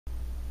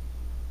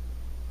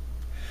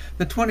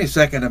The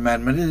 22nd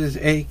Amendment is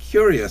a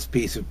curious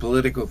piece of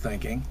political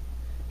thinking.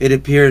 It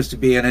appears to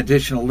be an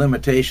additional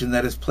limitation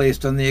that is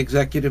placed on the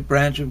executive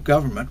branch of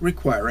government,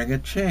 requiring a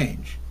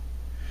change.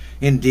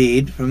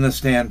 Indeed, from the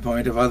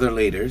standpoint of other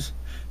leaders,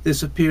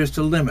 this appears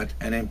to limit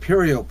an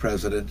imperial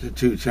president to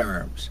 2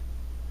 terms.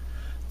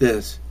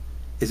 This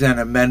is an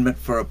amendment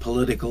for a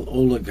political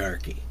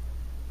oligarchy,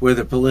 where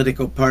the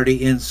political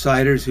party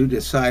insiders who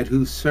decide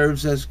who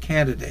serves as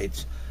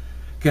candidates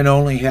can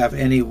only have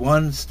any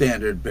one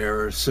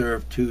standard-bearer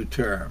serve 2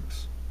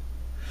 terms.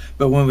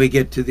 But when we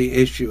get to the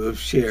issue of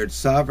shared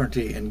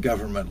sovereignty in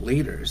government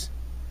leaders,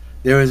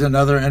 there is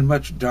another and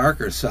much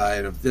darker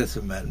side of this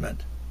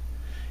amendment.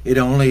 It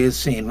only is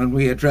seen when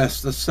we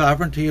address the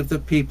sovereignty of the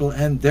people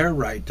and their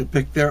right to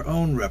pick their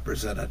own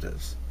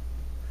representatives.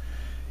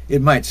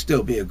 It might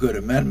still be a good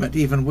amendment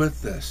even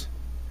with this,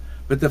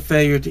 but the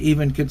failure to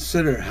even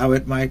consider how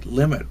it might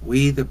limit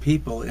we the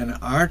people in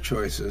our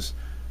choices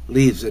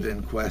leaves it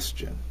in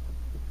question.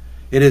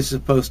 It is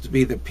supposed to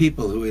be the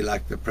people who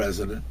elect the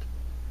president.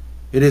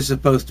 It is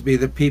supposed to be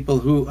the people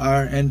who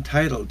are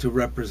entitled to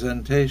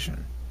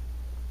representation.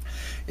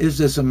 Is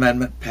this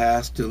amendment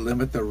passed to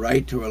limit the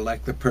right to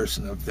elect the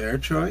person of their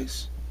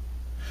choice?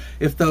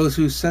 If those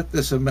who set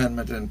this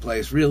amendment in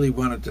place really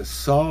wanted to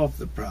solve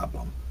the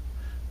problem,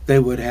 they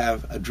would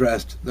have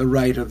addressed the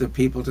right of the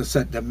people to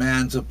set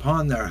demands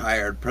upon their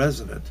hired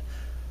president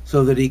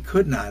so that he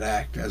could not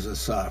act as a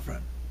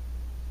sovereign.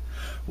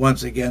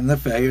 Once again, the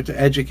failure to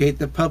educate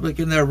the public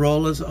in their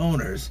role as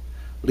owners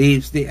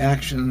leaves the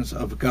actions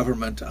of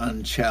government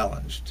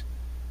unchallenged.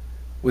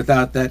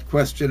 Without that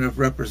question of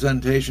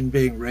representation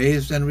being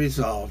raised and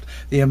resolved,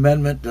 the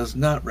amendment does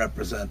not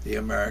represent the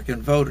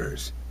American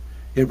voters.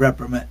 It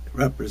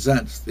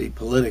represents the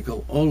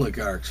political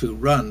oligarchs who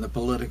run the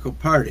political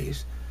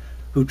parties,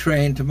 who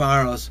train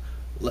tomorrow's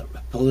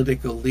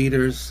political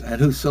leaders,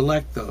 and who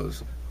select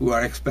those who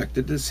are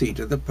expected to see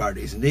to the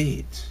party's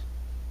needs.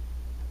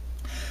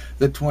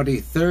 The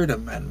 23rd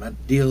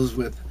Amendment deals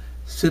with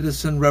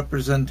citizen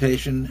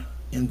representation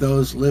in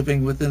those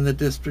living within the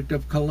District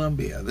of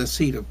Columbia, the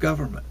seat of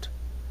government.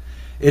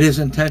 It is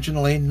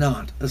intentionally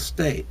not a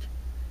state,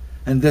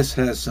 and this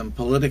has some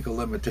political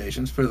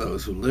limitations for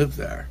those who live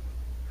there.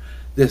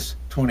 This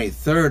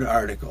 23rd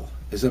article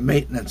is a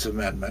maintenance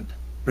amendment,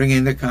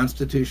 bringing the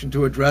Constitution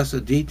to address a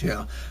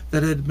detail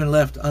that had been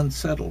left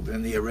unsettled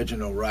in the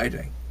original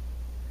writing.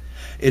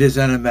 It is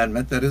an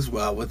amendment that is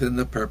well within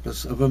the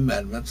purpose of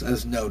amendments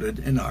as noted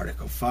in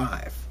Article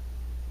 5.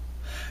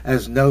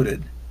 As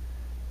noted,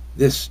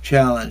 this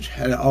challenge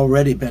had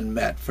already been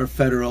met for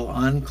federal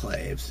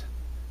enclaves,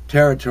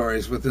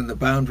 territories within the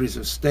boundaries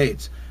of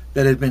states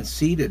that had been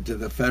ceded to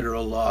the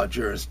federal law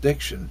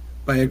jurisdiction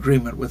by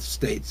agreement with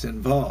states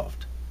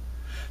involved.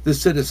 The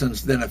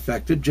citizens then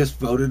affected just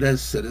voted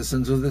as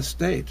citizens of the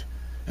state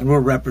and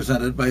were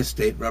represented by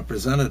state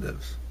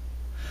representatives.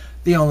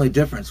 The only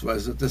difference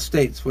was that the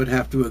states would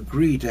have to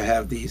agree to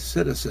have these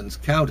citizens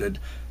counted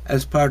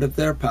as part of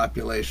their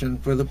population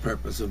for the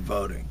purpose of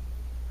voting.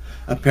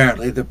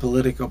 Apparently, the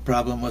political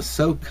problem was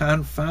so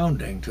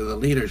confounding to the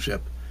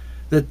leadership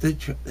that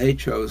they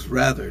chose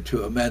rather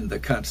to amend the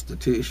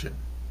Constitution.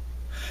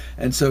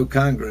 And so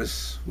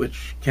Congress,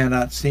 which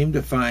cannot seem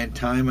to find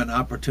time and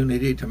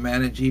opportunity to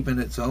manage even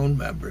its own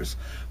members,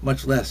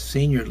 much less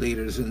senior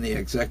leaders in the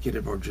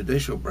executive or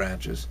judicial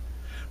branches,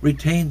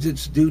 retains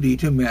its duty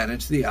to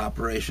manage the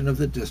operation of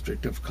the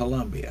District of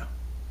Columbia.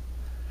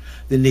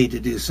 The need to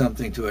do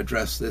something to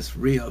address this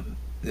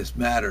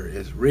matter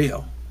is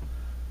real,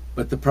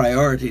 but the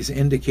priorities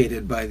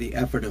indicated by the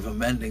effort of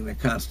amending the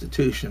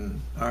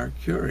Constitution are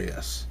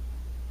curious.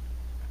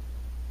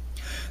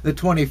 The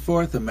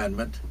 24th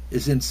Amendment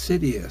is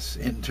insidious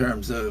in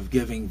terms of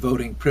giving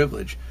voting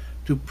privilege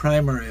to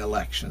primary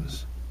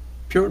elections,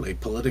 purely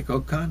political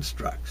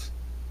constructs.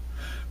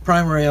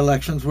 Primary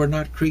elections were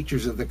not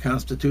creatures of the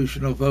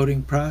constitutional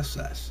voting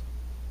process.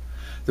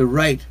 The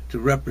right to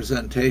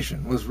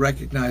representation was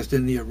recognized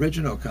in the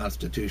original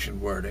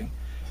Constitution wording,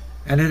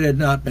 and it had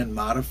not been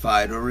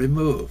modified or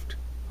removed.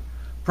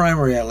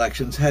 Primary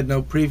elections had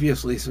no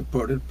previously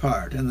supported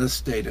part in the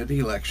stated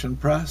election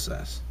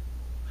process.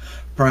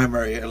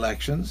 Primary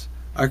elections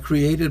are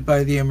created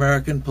by the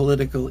American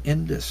political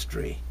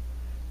industry.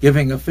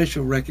 Giving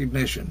official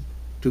recognition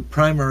to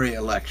primary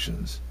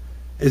elections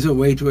is a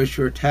way to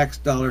assure tax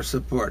dollar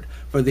support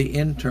for the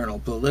internal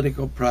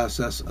political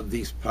process of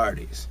these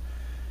parties.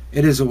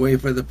 It is a way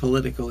for the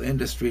political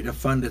industry to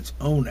fund its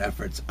own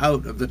efforts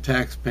out of the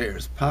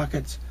taxpayers'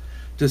 pockets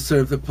to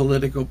serve the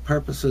political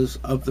purposes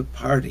of the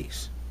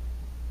parties.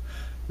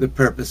 The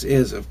purpose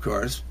is, of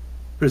course,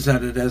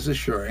 presented as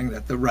assuring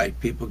that the right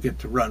people get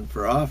to run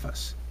for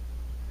office.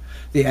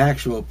 The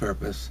actual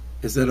purpose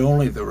is that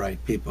only the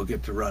right people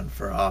get to run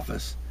for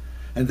office,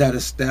 and that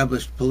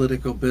established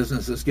political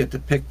businesses get to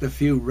pick the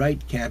few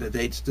right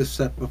candidates to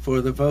set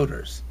before the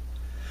voters.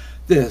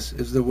 This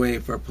is the way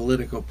for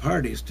political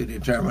parties to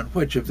determine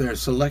which of their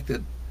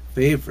selected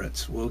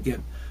favorites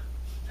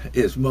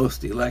is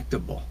most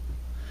electable.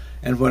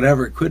 and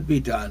whatever could be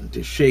done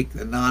to shake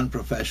the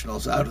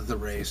non-professionals out of the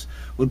race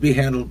would be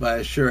handled by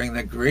assuring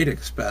that great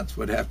expense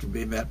would have to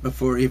be met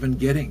before even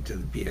getting to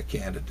be a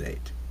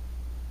candidate.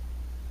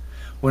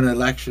 When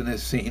election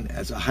is seen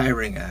as a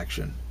hiring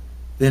action,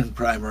 then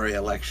primary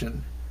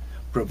election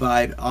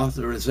provide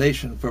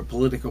authorization for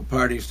political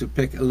parties to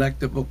pick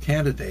electable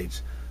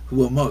candidates who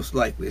will most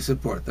likely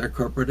support their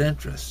corporate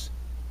interests.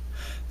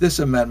 This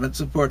amendment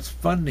supports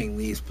funding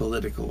these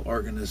political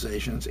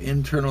organizations'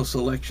 internal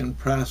selection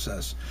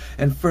process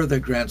and further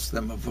grants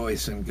them a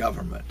voice in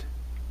government.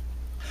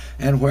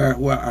 And where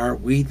are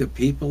we the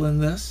people in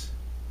this?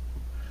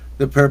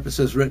 The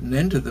purposes written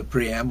into the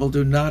preamble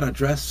do not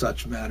address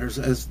such matters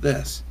as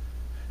this,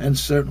 and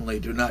certainly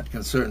do not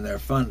concern their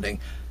funding.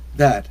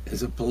 That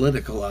is a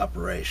political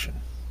operation.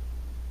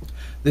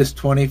 This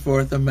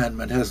 24th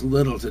Amendment has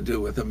little to do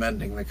with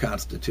amending the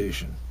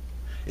Constitution.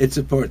 It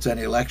supports an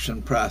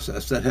election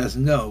process that has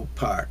no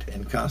part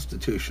in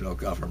constitutional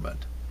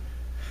government.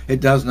 It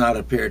does not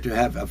appear to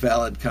have a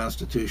valid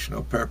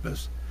constitutional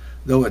purpose,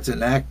 though its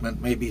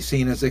enactment may be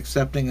seen as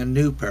accepting a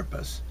new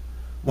purpose,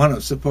 one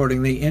of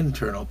supporting the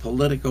internal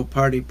political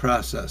party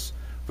process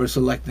for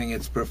selecting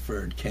its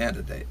preferred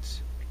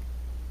candidates.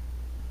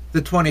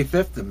 The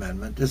 25th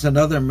Amendment is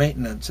another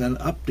maintenance and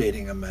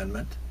updating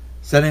amendment,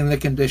 setting the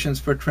conditions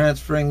for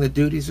transferring the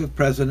duties of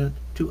President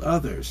to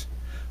others,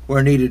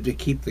 where needed to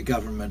keep the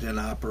government in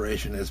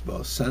operation is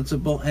both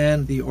sensible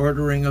and the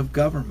ordering of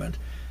government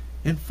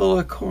in full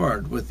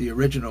accord with the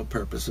original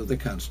purpose of the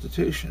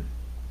Constitution.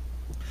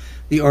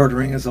 The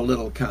ordering is a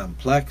little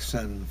complex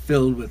and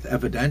filled with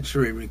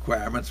evidentiary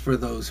requirements for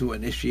those who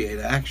initiate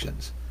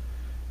actions,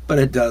 but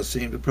it does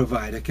seem to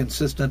provide a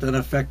consistent and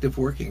effective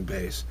working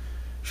base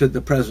should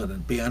the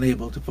President be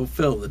unable to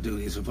fulfill the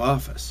duties of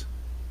office.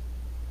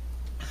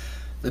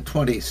 The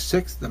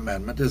 26th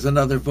Amendment is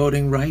another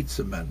voting rights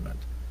amendment.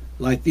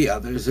 Like the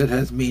others, it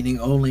has meaning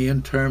only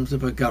in terms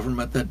of a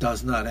government that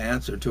does not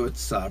answer to its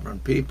sovereign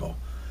people,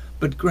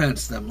 but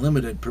grants them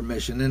limited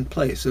permission in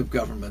place of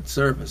government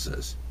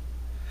services.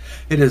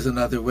 It is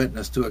another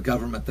witness to a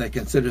government that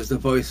considers the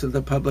voice of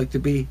the public to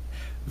be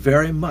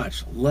very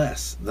much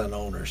less than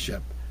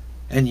ownership,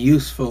 and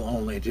useful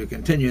only to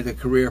continue the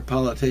career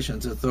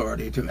politician's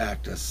authority to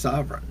act as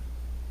sovereign.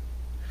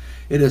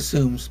 It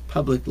assumes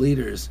public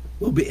leaders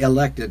will be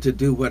elected to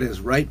do what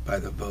is right by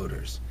the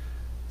voters,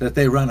 that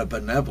they run a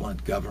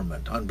benevolent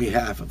government on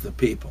behalf of the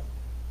people.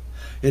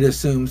 It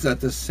assumes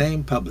that the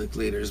same public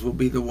leaders will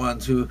be the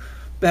ones who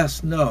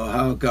best know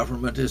how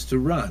government is to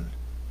run.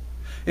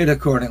 It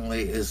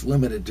accordingly is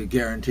limited to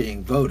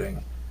guaranteeing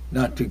voting,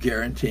 not to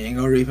guaranteeing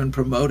or even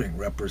promoting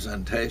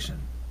representation.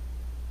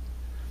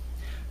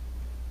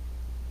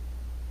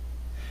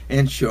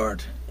 In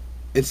short,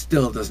 it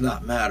still does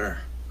not matter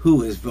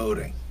who is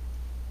voting.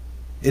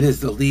 It is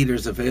the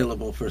leaders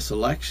available for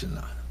selection.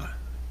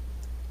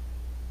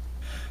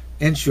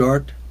 In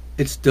short,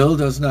 it still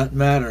does not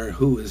matter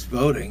who is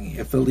voting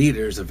if the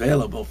leaders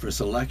available for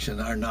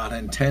selection are not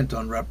intent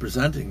on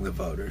representing the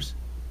voters.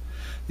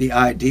 The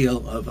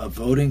ideal of a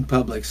voting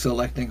public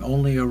selecting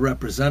only a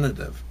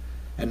representative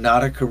and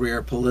not a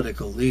career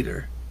political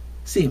leader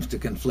seems to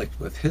conflict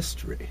with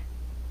history.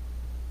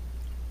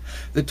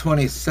 The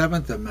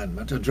 27th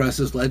Amendment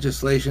addresses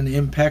legislation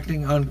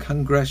impacting on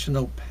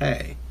congressional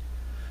pay.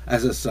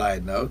 As a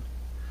side note,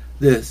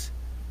 this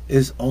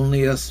is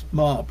only a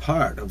small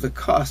part of the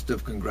cost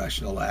of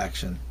congressional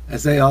action,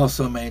 as they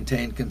also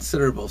maintain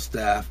considerable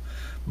staff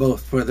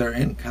both for their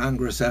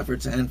in-Congress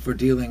efforts and for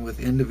dealing with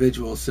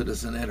individual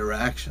citizen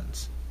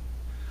interactions.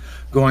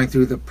 Going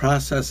through the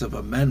process of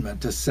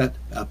amendment to set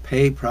a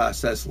pay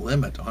process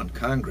limit on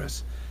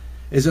Congress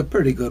is a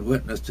pretty good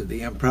witness to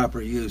the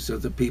improper use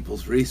of the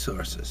people's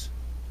resources.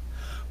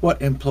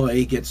 What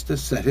employee gets to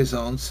set his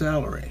own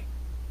salary?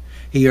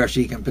 He or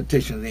she can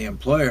petition the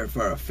employer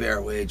for a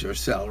fair wage or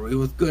salary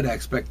with good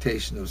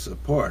expectation of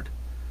support,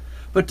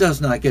 but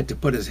does not get to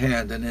put his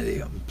hand in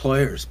the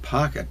employer's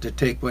pocket to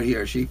take what he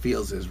or she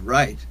feels is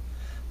right.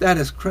 That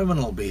is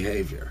criminal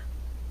behavior.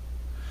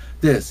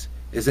 This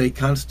is a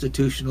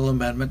constitutional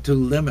amendment to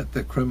limit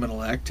the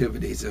criminal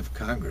activities of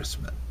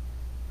congressmen.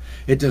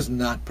 It does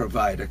not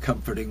provide a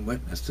comforting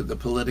witness to the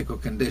political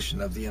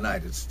condition of the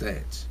United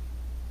States.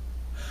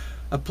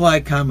 Apply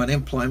common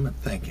employment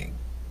thinking.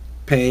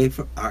 Pay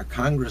for our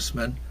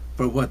congressmen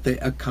for what they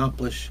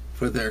accomplish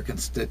for their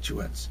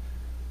constituents,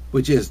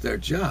 which is their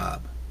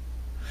job.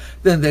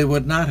 Then they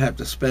would not have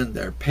to spend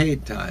their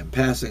paid time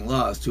passing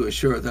laws to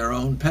assure their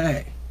own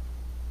pay.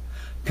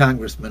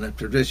 Congressmen have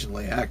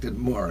traditionally acted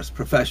more as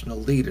professional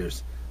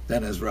leaders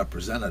than as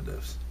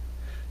representatives.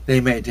 They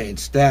maintain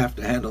staff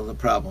to handle the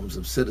problems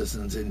of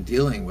citizens in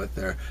dealing with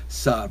their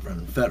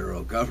sovereign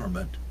federal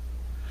government.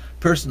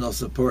 Personal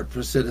support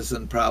for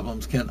citizen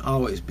problems can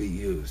always be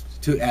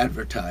used to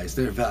advertise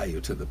their value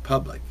to the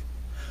public.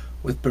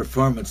 With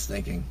performance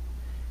thinking,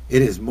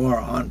 it is more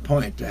on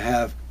point to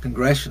have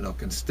congressional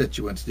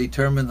constituents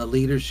determine the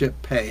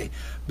leadership pay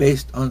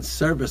based on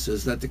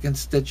services that the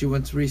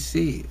constituents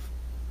receive.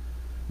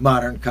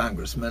 Modern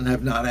congressmen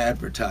have not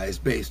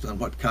advertised based on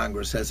what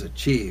Congress has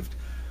achieved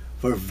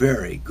for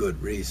very good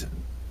reason.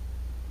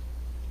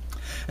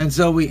 And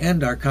so we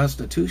end our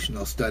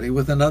constitutional study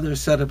with another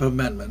set of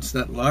amendments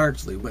that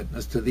largely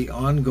witness to the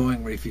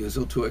ongoing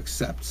refusal to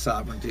accept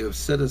sovereignty of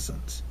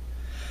citizens.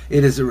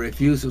 It is a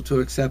refusal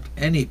to accept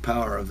any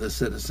power of the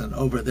citizen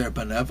over their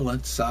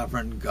benevolent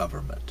sovereign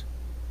government.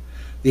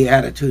 The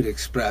attitude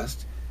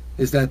expressed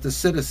is that the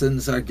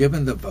citizens are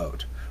given the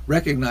vote,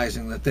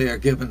 recognizing that they are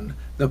given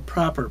the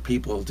proper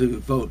people to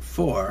vote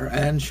for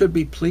and should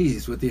be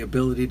pleased with the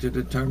ability to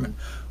determine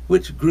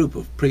which group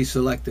of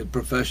pre-selected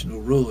professional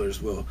rulers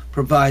will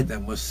provide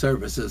them with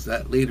services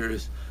that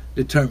leaders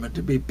determine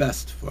to be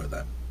best for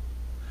them.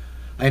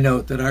 I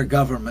note that our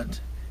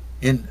government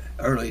in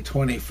early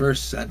 21st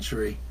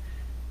century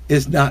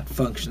is not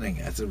functioning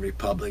as a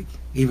republic,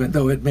 even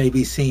though it may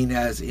be seen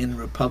as in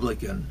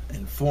republican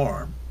in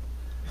form.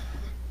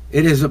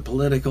 It is a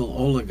political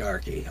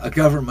oligarchy, a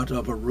government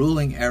of a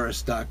ruling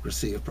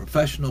aristocracy of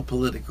professional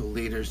political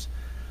leaders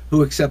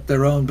who accept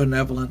their own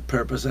benevolent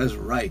purpose as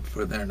right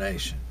for their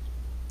nation.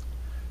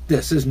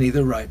 This is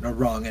neither right nor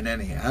wrong in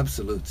any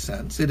absolute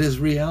sense. It is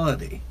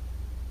reality.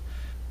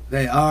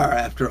 They are,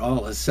 after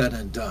all is said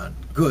and done,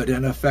 good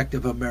and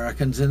effective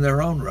Americans in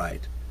their own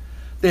right.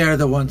 They are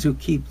the ones who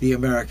keep the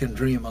American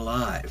dream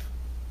alive.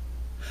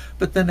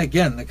 But then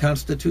again, the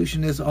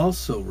Constitution is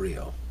also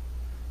real.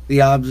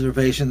 The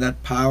observation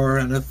that power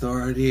and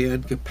authority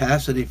and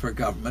capacity for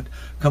government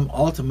come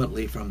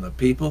ultimately from the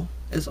people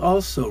is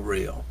also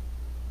real.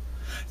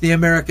 The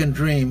American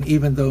dream,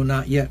 even though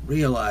not yet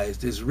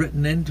realized, is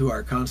written into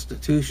our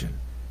Constitution,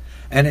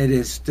 and it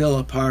is still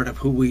a part of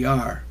who we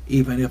are,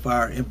 even if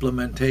our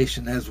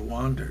implementation has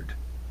wandered.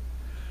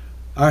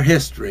 Our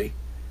history,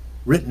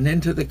 written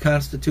into the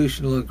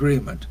constitutional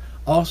agreement,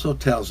 also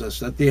tells us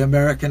that the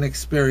American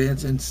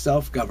experience in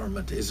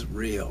self-government is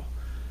real,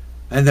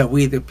 and that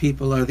we the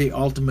people are the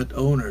ultimate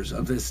owners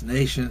of this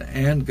nation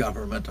and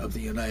government of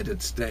the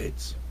United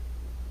States.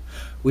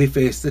 We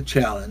face the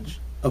challenge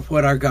of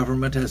what our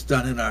government has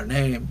done in our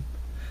name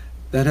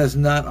that has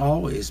not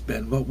always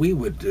been what we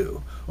would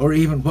do, or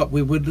even what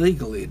we would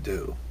legally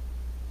do.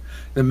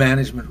 The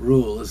management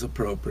rule is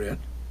appropriate.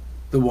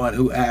 The one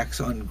who acts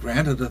on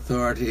granted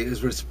authority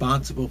is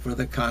responsible for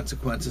the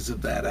consequences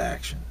of that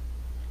action.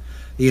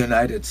 The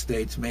United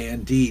States may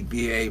indeed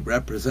be a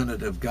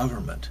representative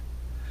government,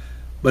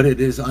 but it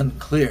is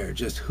unclear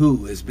just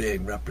who is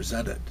being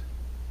represented.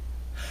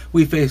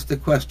 We face the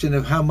question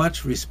of how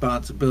much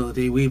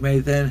responsibility we may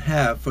then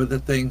have for the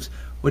things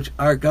which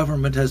our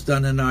government has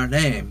done in our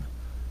name,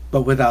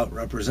 but without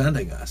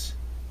representing us.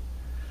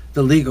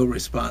 The legal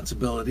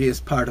responsibility is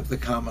part of the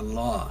common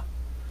law,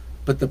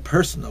 but the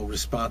personal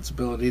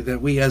responsibility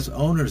that we as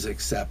owners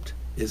accept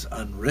is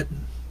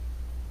unwritten.